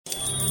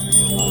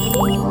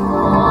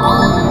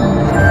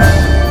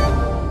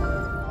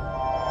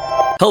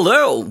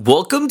Hello,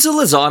 welcome to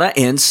Lazada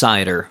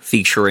Insider,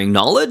 featuring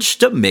knowledge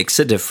that makes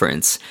a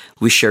difference.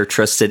 We share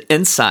trusted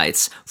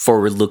insights,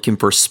 forward-looking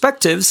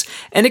perspectives,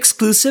 and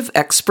exclusive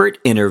expert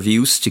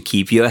interviews to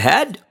keep you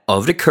ahead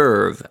of the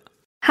curve.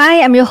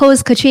 Hi, I'm your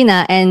host,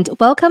 Katrina, and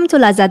welcome to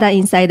Lazada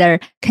Insider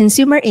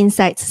Consumer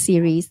Insights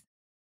series.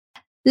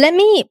 Let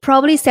me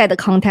probably set the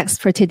context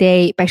for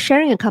today by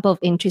sharing a couple of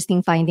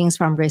interesting findings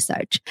from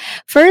research.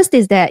 First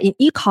is that in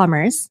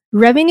e-commerce,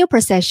 revenue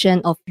per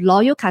session of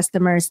loyal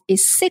customers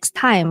is 6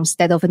 times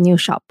that of a new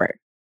shopper.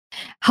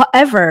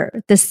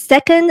 However, the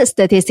second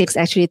statistics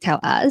actually tell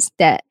us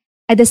that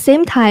at the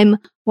same time,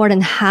 more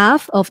than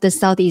half of the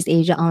Southeast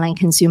Asia online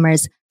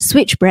consumers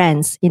switch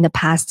brands in the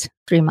past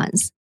 3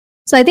 months.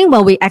 So I think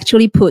when we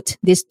actually put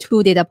these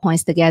two data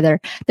points together,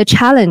 the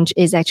challenge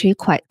is actually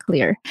quite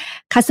clear.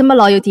 Customer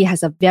loyalty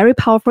has a very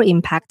powerful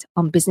impact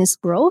on business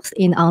growth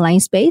in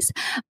online space,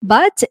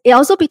 but it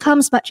also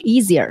becomes much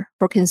easier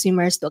for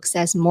consumers to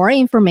access more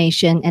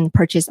information and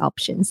purchase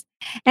options.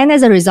 And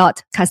as a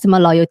result, customer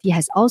loyalty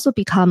has also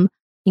become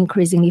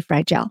increasingly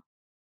fragile.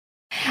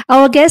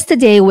 Our guest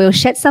today will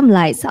shed some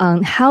light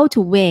on how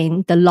to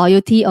win the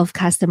loyalty of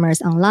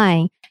customers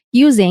online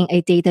using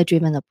a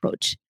data-driven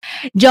approach.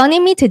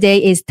 Joining me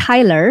today is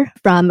Tyler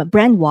from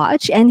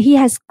Brandwatch, and he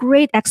has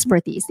great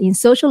expertise in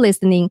social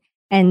listening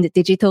and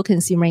digital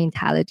consumer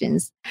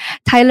intelligence.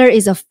 Tyler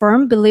is a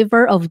firm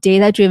believer of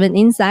data-driven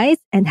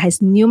insights and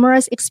has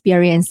numerous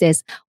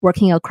experiences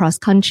working across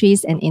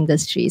countries and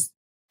industries.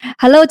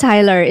 Hello,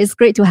 Tyler. It's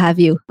great to have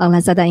you on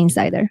Lazada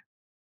Insider.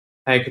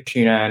 Hi,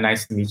 Katrina.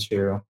 Nice to meet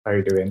you. How are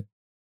you doing?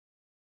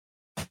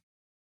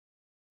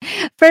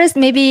 First,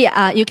 maybe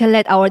you can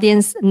let our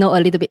audience know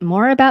a little bit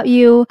more about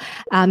you,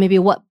 maybe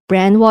what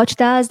Brandwatch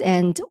does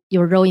and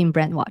your role in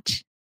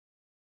Brandwatch.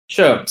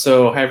 Sure.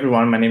 So, hi,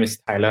 everyone. My name is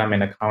Tyler. I'm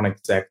an account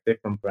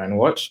executive from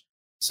Brandwatch.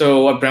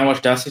 So, what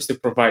Brandwatch does is to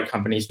provide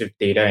companies with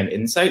data and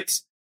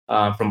insights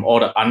from all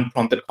the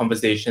unprompted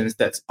conversations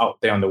that's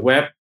out there on the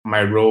web.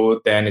 My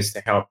role then is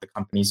to help the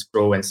companies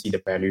grow and see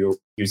the value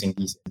using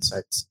these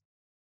insights.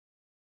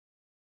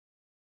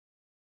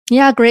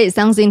 Yeah, great.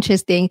 Sounds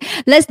interesting.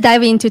 Let's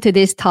dive into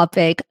today's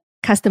topic,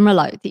 customer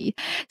loyalty.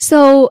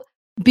 So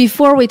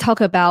before we talk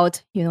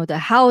about, the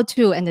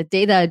how-to and the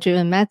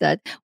data-driven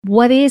method,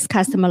 what is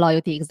customer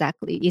loyalty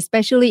exactly,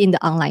 especially in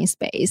the online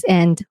space,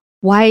 and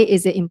why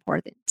is it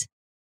important?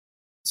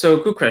 So,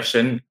 good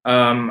question.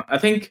 I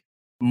think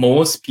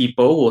most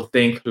people will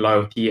think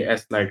loyalty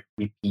as like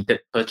repeated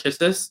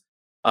purchases,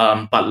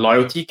 but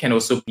loyalty can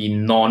also be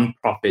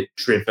non-profit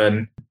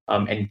driven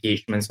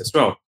engagements as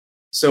well.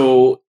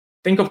 So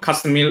think of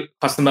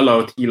customer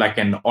loyalty like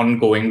an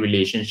ongoing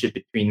relationship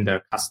between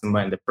the customer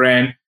and the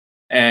brand.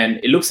 And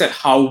it looks at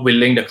how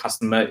willing the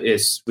customer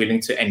is willing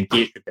to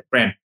engage with the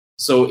brand.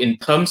 So in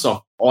terms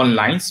of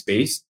online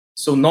space,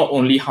 so not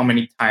only how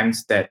many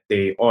times that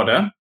they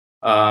order,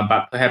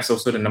 but perhaps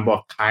also the number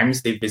of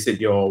times they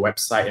visit your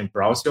website and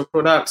browse your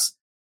products,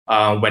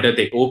 whether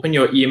they open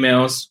your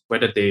emails,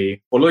 whether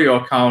they follow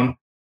your account.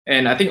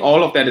 And I think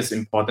all of that is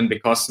important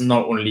because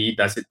not only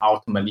does it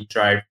ultimately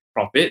drive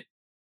profit,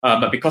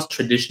 but because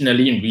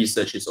traditionally in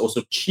research, it's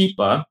also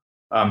cheaper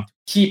to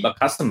keep a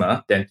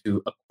customer than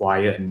to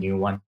acquire a new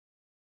one.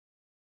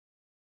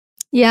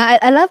 Yeah,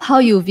 I love how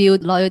you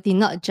viewed loyalty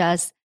not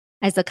just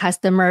as a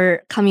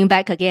customer coming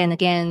back again and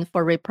again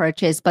for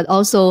repurchase, but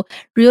also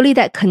really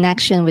that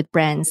connection with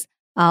brands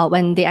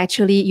when they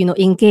actually,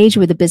 engage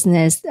with the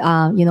business,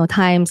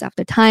 times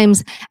after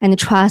times and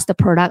trust the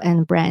product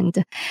and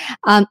brand.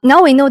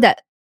 Now we know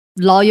that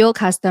loyal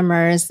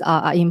customers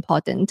are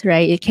important,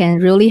 right? It can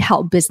really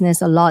help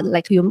business a lot.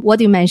 Like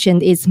what you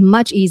mentioned, it's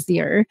much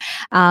easier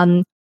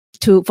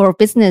for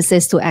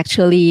businesses to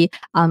actually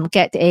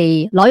get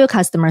a loyal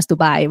customers to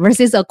buy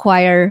versus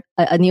acquire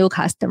a new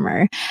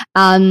customer.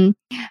 But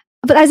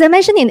as I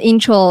mentioned in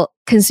intro,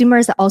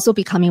 consumers are also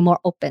becoming more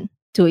open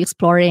to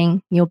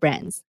exploring new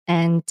brands,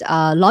 and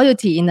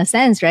loyalty, in a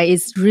sense, right,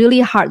 is really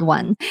a hard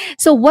one.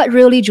 So, what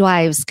really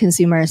drives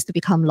consumers to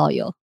become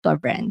loyal to a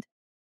brand?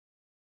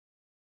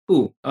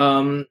 Cool.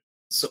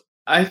 So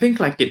I think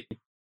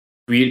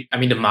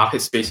the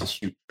market space is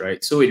huge,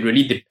 right? So it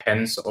really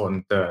depends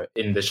on the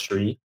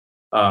industry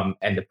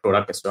and the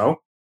product as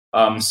well.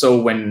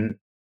 So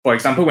for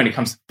example, when it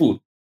comes to food,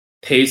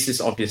 taste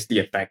is obviously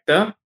a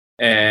factor,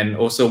 and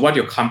also what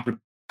your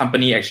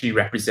company actually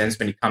represents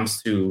when it comes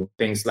to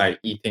things like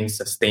eating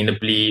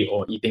sustainably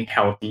or eating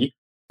healthy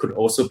could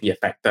also be a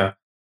factor.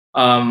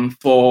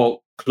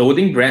 For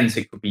clothing brands,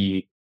 it could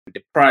be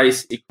the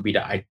price, it could be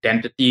the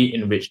identity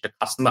in which the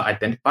customer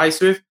identifies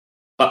with.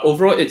 But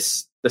overall,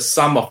 it's the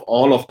sum of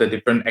all of the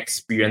different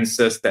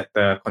experiences that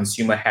the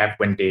consumer have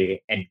when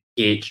they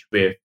engage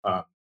with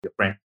your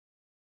brand.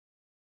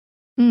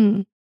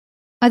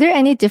 Are there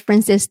any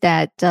differences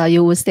that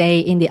you would say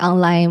in the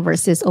online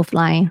versus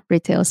offline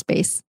retail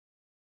space?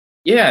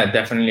 Yeah,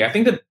 definitely. I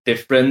think the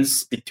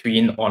difference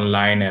between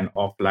online and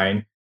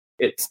offline,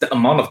 it's the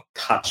amount of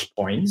touch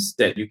points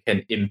that you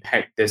can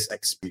impact this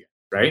experience,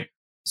 right?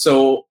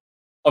 So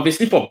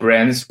obviously for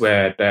brands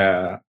where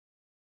the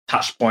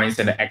touch points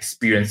and the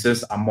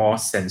experiences are more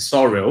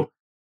sensorial,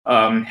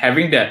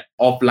 having that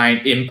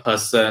offline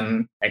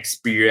in-person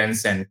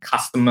experience and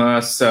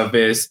customer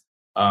service,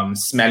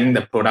 smelling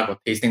the product or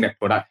tasting that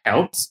product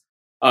helps.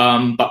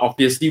 But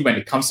obviously when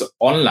it comes to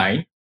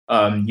online,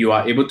 you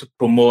are able to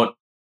promote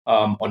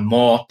on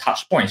more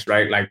touch points,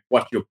 right? Like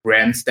what your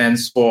brand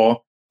stands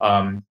for,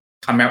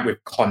 come up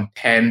with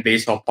content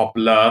based on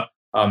popular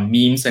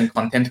memes and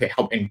content to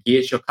help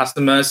engage your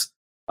customers.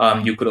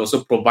 You could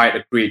also provide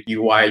a great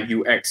UI,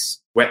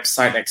 UX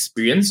website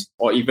experience,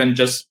 or even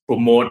just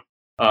promote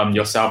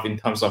yourself in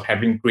terms of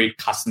having great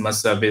customer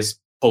service,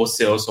 post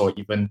sales, or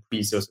even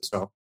pre-sales as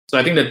well. So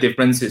I think the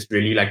difference is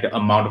really like the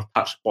amount of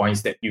touch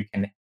points that you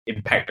can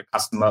impact the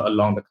customer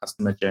along the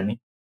customer journey.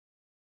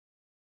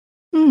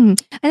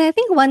 And I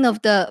think one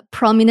of the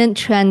prominent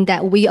trend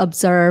that we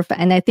observe,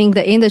 and I think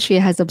the industry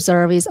has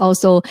observed, is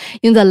also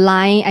the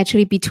line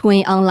actually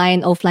between online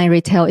and offline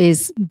retail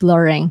is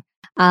blurring.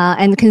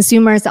 And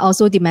consumers are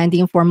also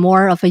demanding for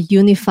more of a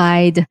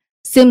unified,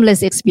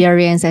 seamless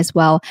experience as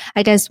well.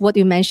 I guess what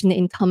you mentioned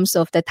in terms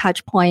of the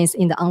touch points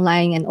in the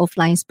online and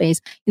offline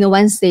space,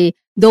 once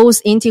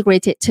those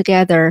integrated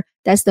together,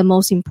 that's the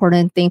most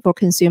important thing for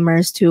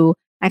consumers to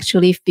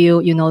actually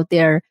feel,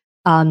 their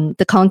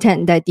the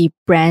content that the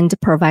brand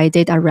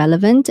provided are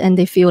relevant and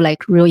they feel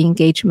like real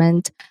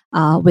engagement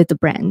with the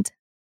brand.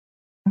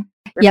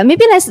 Yeah,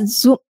 maybe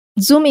let's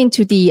zoom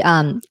into the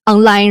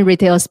online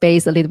retail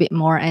space a little bit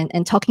more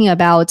and talking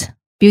about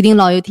building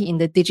loyalty in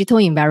the digital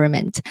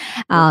environment.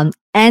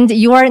 And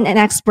you are an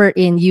expert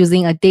in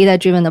using a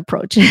data-driven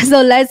approach.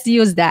 So let's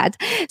use that.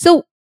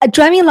 So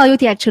driving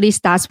loyalty actually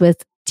starts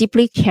with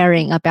deeply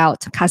caring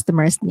about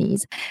customers'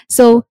 needs.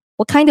 So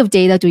what kind of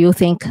data do you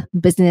think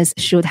business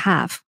should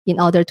have in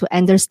order to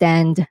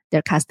understand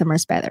their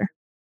customers better?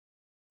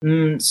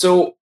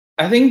 So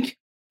I think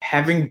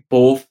having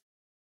both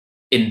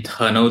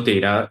internal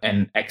data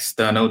and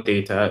external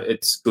data,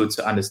 it's good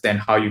to understand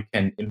how you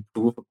can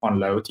improve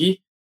upon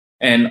loyalty.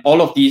 And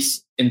all of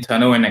these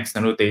internal and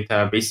external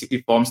data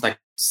basically forms like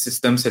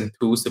systems and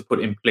tools to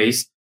put in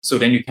place. So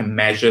then you can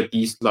measure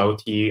these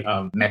loyalty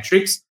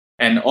metrics.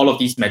 And all of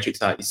these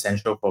metrics are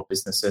essential for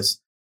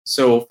businesses.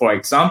 So for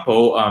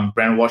example,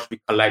 Brandwatch, we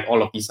collect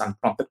all of these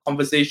unprompted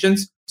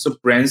conversations. So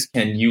brands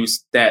can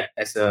use that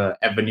as an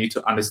avenue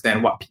to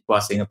understand what people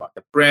are saying about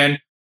the brand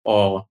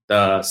or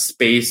the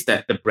space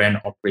that the brand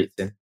operates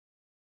in.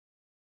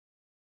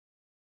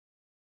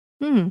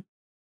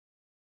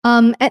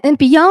 And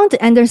beyond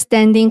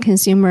understanding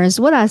consumers,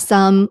 what are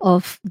some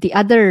of the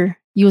other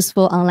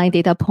useful online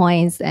data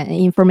points and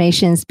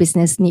informations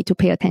business need to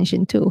pay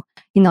attention to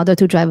in order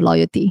to drive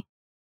loyalty?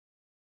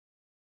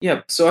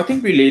 Yeah, so I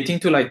think relating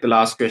to like the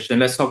last question,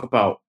 let's talk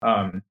about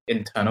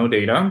internal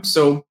data.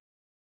 So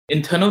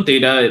internal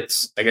data,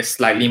 it's I guess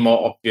slightly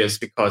more obvious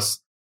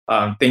because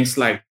things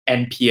like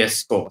NPS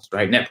scores,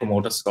 right, Net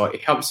Promoter Score,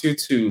 it helps you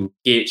to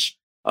gauge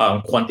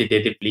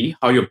quantitatively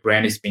how your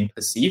brand is being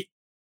perceived.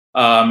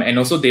 And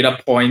also data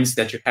points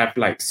that you have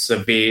like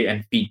survey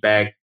and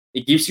feedback.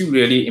 It gives you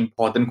really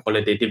important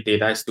qualitative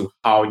data as to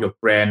how your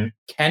brand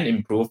can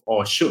improve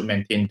or should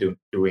maintain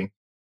doing.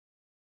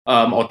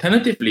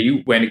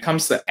 Alternatively, when it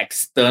comes to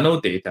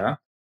external data,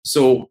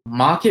 so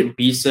market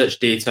research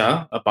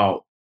data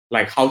about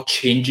like how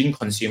changing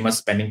consumer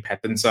spending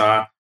patterns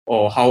are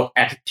or how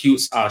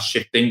attitudes are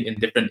shifting in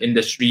different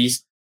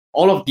industries,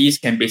 all of these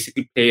can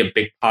basically play a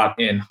big part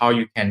in how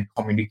you can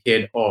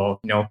communicate or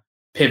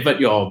pivot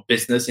your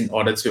business in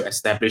order to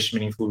establish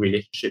meaningful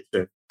relationships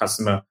with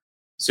customer.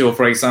 So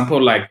for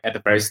example, like at the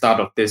very start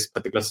of this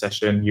particular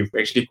session, you've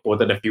actually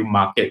quoted a few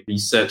market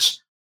research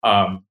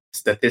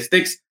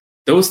statistics.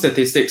 Those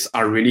statistics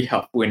are really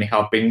helpful in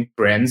helping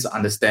brands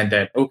understand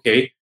that,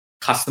 okay,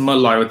 customer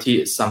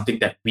loyalty is something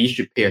that we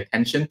should pay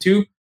attention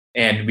to.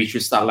 And we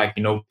should start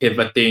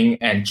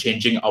pivoting and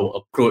changing our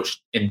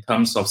approach in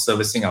terms of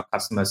servicing our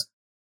customers.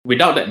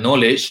 Without that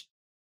knowledge,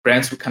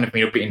 brands would kind of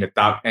be in the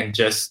dark and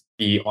just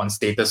be on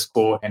status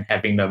quo and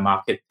having the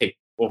market take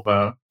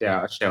over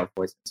their share of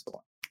voice and so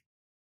on.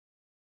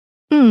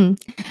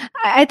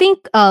 I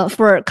think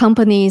for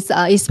companies,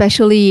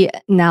 especially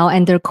now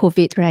under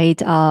COVID, right?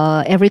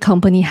 Every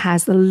company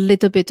has a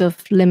little bit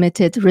of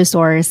limited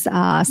resource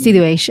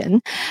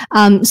situation.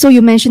 So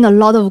you mentioned a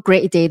lot of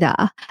great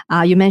data.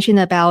 You mentioned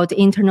about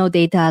internal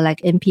data like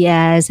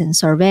NPS and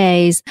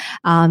surveys.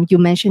 You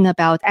mentioned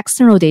about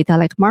external data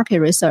like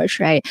market research,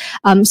 right?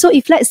 So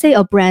if let's say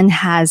a brand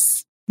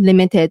has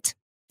limited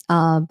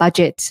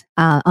budget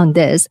on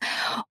this,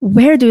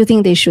 where do you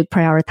think they should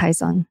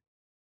prioritize on?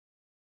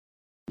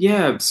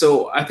 Yeah,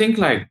 so I think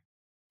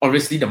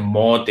obviously the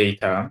more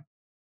data,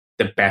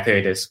 the better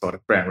it is for the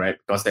brand, right?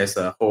 Because there's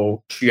a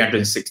whole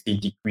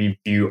 360-degree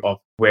view of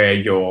where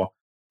your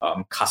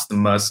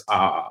customers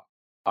are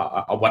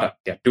what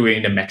they're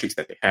doing, the metrics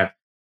that they have.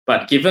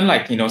 But given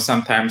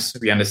sometimes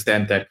we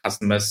understand that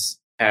customers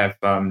have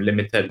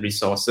limited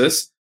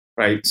resources,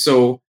 right?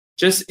 So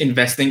just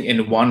investing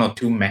in one or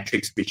two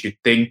metrics which you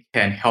think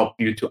can help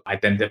you to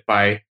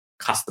identify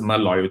customer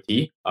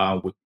loyalty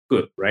would be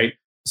good, right?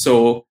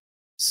 So,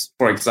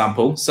 for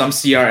example, some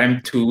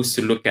CRM tools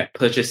to look at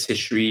purchase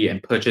history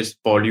and purchase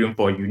volume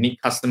for a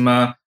unique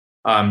customer.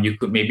 You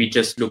could maybe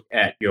just look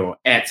at your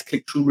ads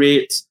click-through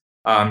rates.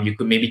 You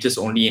could maybe just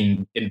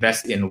only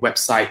invest in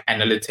website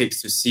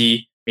analytics to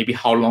see maybe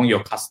how long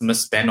your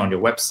customers spend on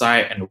your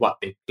website and what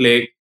they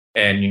click,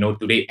 and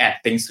do they add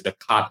things to the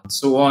cart and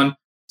so on.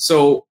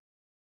 So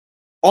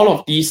all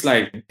of these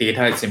like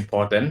data is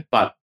important,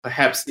 but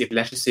perhaps if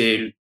let's just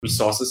say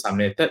resources are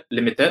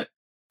limited,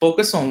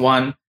 focus on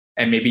one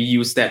and maybe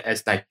use that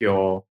as like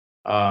your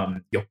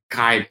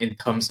guide in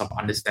terms of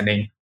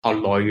understanding how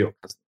loyal your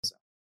customers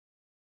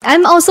are.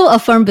 I'm also a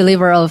firm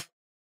believer of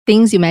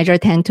things you measure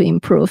tend to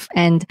improve.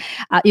 And,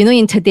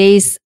 in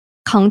today's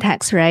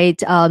context,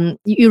 right,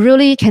 you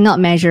really cannot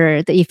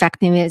measure the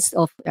effectiveness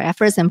of your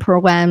efforts and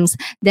programs.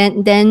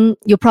 Then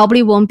you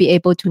probably won't be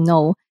able to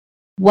know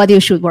what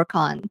you should work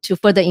on to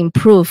further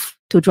improve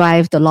to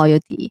drive the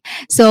loyalty.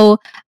 So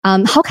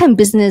how can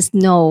business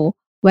know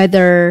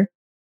whether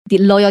the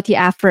loyalty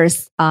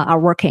efforts are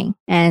working,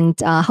 and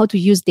how to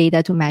use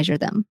data to measure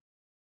them?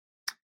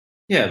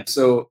 Yeah,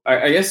 so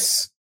I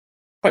guess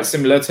quite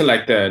similar to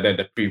like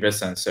the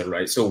previous answer,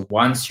 right? So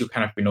once you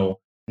kind of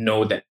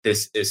know that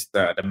this is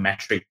the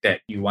metric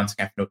that you want to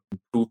kind of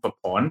improve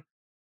upon,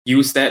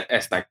 use that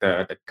as like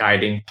the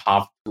guiding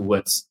path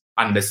towards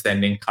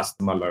understanding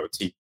customer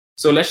loyalty.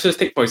 So let's just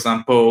take, for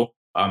example,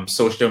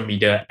 social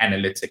media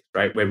analytics,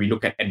 right? Where we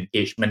look at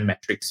engagement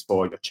metrics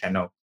for your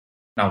channel.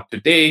 Now,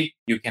 today,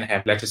 you can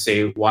have, let's just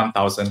say,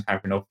 1,000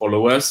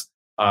 followers.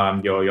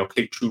 Your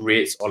click-through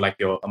rates or like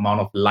your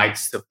amount of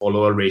likes to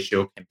follower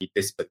ratio can be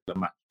this particular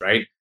much,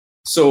 right?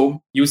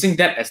 So using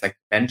that as like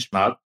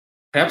benchmark,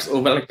 perhaps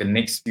over like the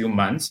next few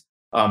months,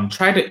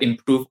 try to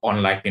improve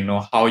on like,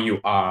 how you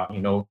are,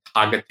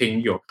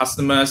 targeting your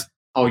customers,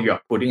 how you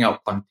are putting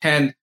out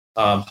content,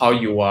 how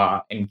you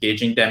are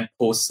engaging them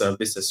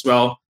post-service as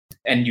well.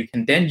 And you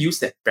can then use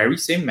that very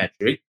same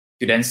metric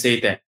to then say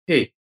that,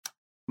 hey,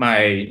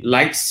 my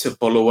likes to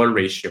follower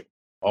ratio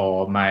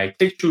or my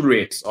click-through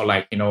rates or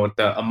like,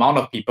 the amount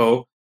of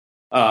people,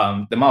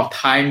 the amount of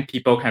time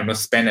people kind of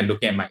spend and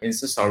looking at my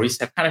Insta stories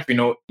have kind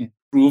of,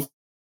 improved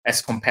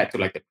as compared to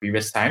like the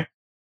previous time.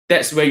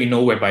 That's where,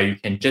 whereby you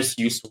can just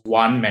use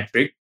one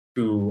metric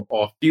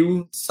or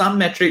some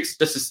metrics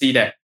just to see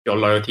that your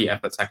loyalty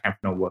efforts are kind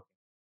of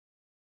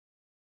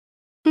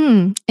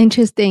working.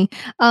 Interesting.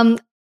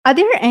 Are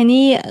there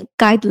any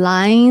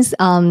guidelines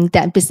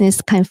that business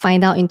can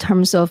find out in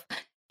terms of,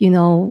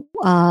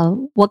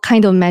 what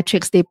kind of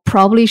metrics they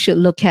probably should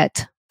look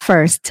at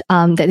first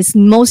that is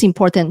most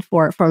important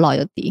for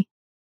loyalty?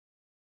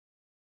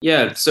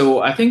 Yeah,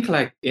 so I think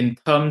like in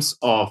terms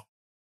of,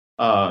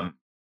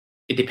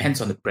 it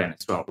depends on the brand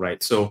as well,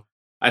 right? So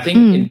I think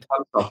in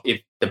terms of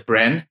if the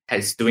brand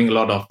is doing a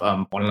lot of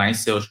online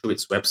sales through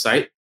its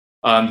website,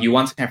 you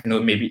want to kind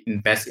of maybe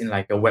invest in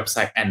like a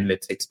website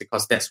analytics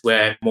because that's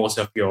where most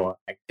of your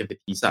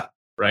activities are,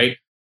 right?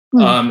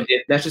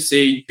 Let's just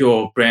say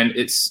your brand,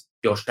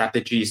 your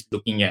strategy is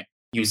looking at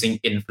using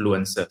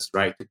influencers,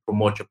 right, to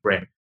promote your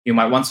brand. You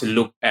might want to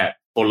look at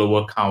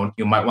follower count.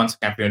 You might want to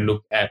kind of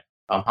look at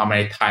how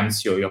many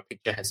times your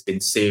picture has been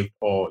saved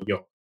or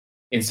your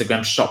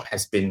Instagram shop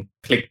has been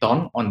clicked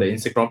on the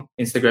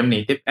Instagram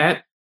native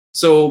ad.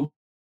 So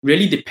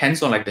really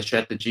depends on like the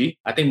strategy.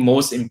 I think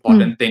most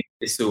important thing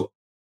is to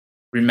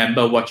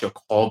remember what your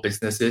core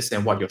business is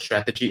and what your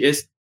strategy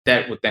is.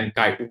 That would then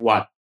guide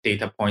what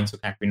data points you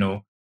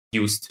can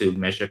use to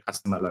measure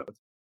customer loyalty.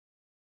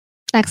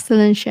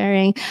 Excellent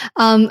sharing.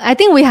 I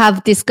think we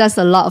have discussed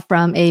a lot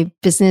from a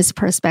business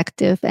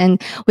perspective, and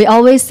we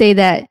always say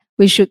that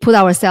we should put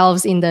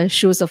ourselves in the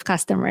shoes of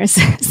customers.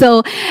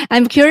 So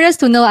I'm curious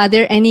to know, are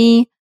there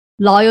any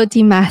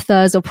loyalty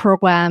methods or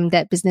program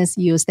that business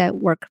use that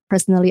work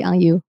personally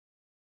on you?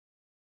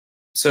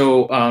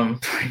 So,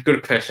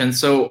 good question.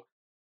 So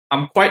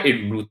I'm quite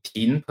a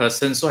routine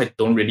person, so I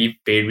don't really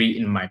vary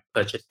in my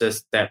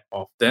purchases that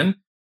often.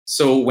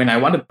 So when I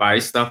want to buy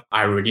stuff,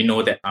 I already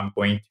know that I'm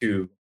going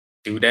to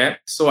do that.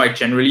 So I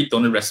generally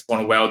don't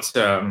respond well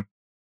to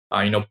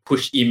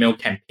push email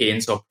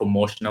campaigns or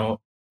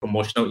promotional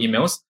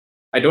emails.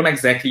 I don't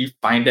exactly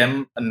find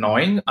them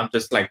annoying. I'm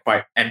just like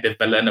quite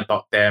ambivalent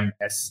about them,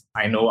 as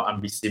I know I'm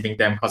receiving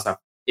them because I've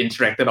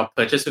interacted or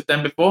purchased with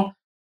them before.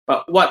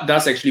 But what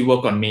does actually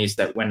work on me is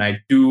that when I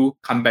do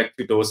come back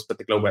to those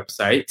particular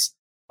websites,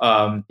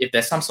 if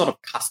there's some sort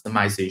of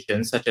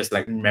customization, such as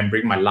like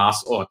remembering my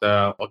last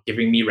order or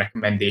giving me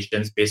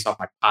recommendations based on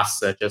my past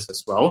searches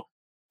as well,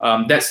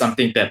 that's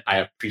something that I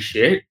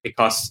appreciate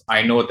because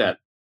I know that,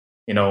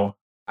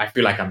 I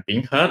feel like I'm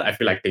being heard. I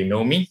feel like they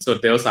know me. So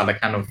those are the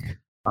kind of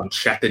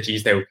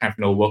strategies that will kind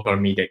of work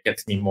on me that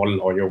gets me more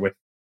loyal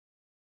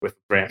with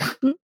brand.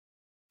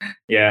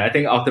 Yeah, I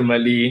think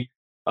ultimately,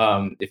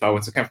 if I were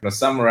to kind of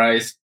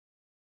summarize,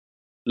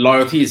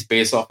 loyalty is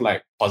based off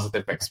like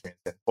positive experience.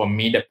 And for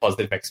me, that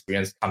positive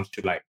experience comes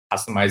to like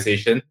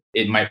customization.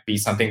 It might be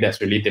something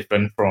that's really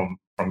different from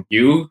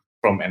you,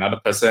 from another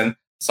person.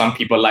 Some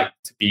people like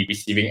to be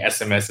receiving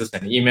SMSs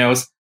and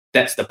emails.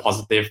 That's the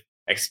positive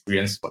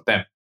experience for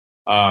them.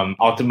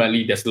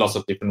 Ultimately, there's lots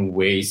of different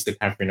ways to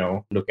kind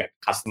of, look at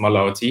customer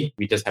loyalty.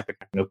 We just have to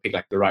kind of pick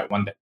like the right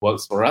one that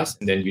works for us,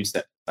 and then use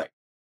that like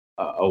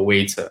a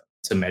way to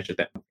measure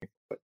that.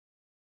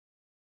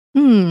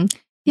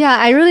 Yeah,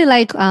 I really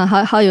like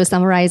how you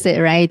summarize it,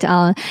 right?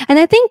 And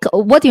I think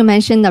what you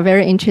mentioned are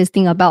very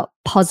interesting about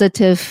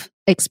positive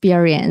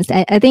experience.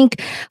 I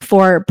think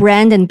for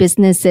brand and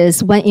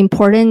businesses, one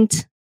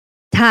important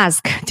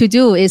task to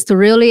do is to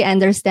really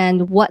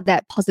understand what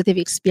that positive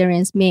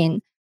experience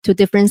means to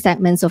different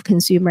segments of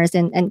consumers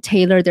and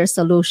tailor their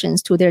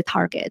solutions to their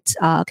target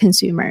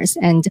consumers.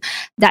 And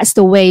that's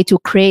the way to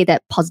create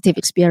that positive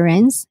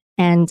experience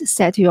and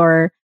set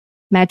your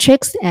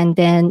metrics and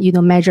then,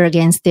 measure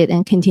against it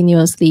and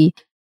continuously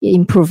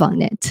improve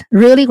on it.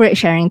 Really great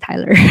sharing,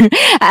 Tyler.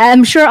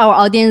 I'm sure our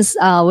audience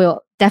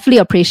will definitely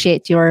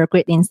appreciate your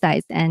great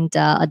insights and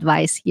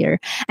advice here.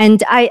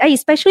 And I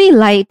especially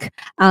like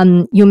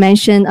you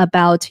mentioned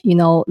about,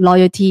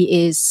 loyalty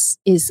is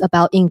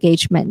about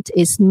engagement.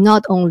 It's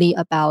not only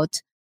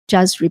about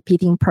just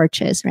repeating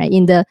purchase, right?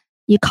 In the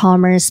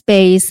e-commerce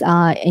space,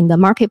 in the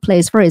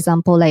marketplace, for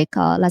example, like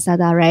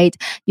Lazada, right?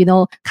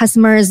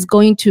 Customers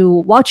going to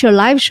watch your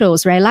live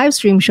shows, right? Live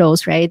stream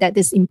shows, right? That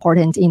is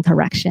important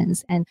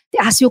interactions. And they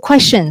ask you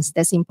questions.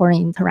 That's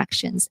important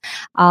interactions.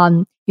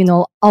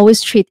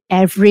 Always treat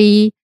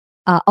every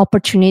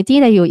opportunity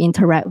that you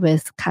interact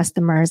with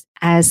customers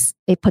as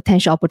a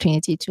potential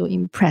opportunity to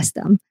impress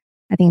them.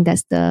 I think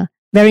that's the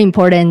very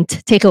important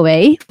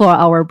takeaway for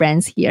our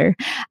brands here.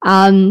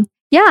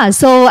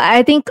 So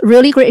I think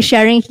really great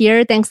sharing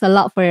here. Thanks a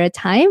lot for your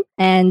time.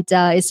 And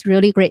it's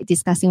really great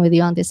discussing with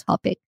you on this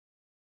topic.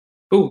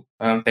 Cool.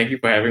 Thank you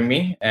for having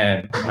me.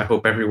 And I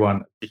hope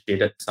everyone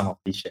appreciated some of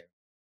these shares.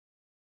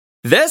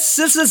 This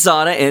is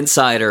Lazada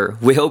Insider.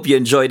 We hope you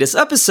enjoyed this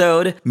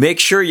episode. Make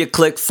sure you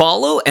click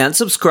follow and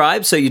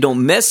subscribe so you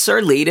don't miss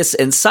our latest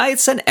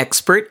insights and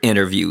expert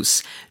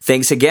interviews.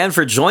 Thanks again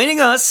for joining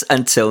us.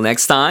 Until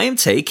next time,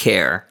 take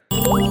care.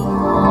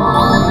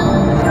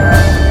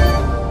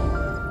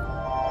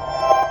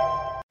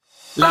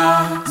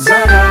 Lazada.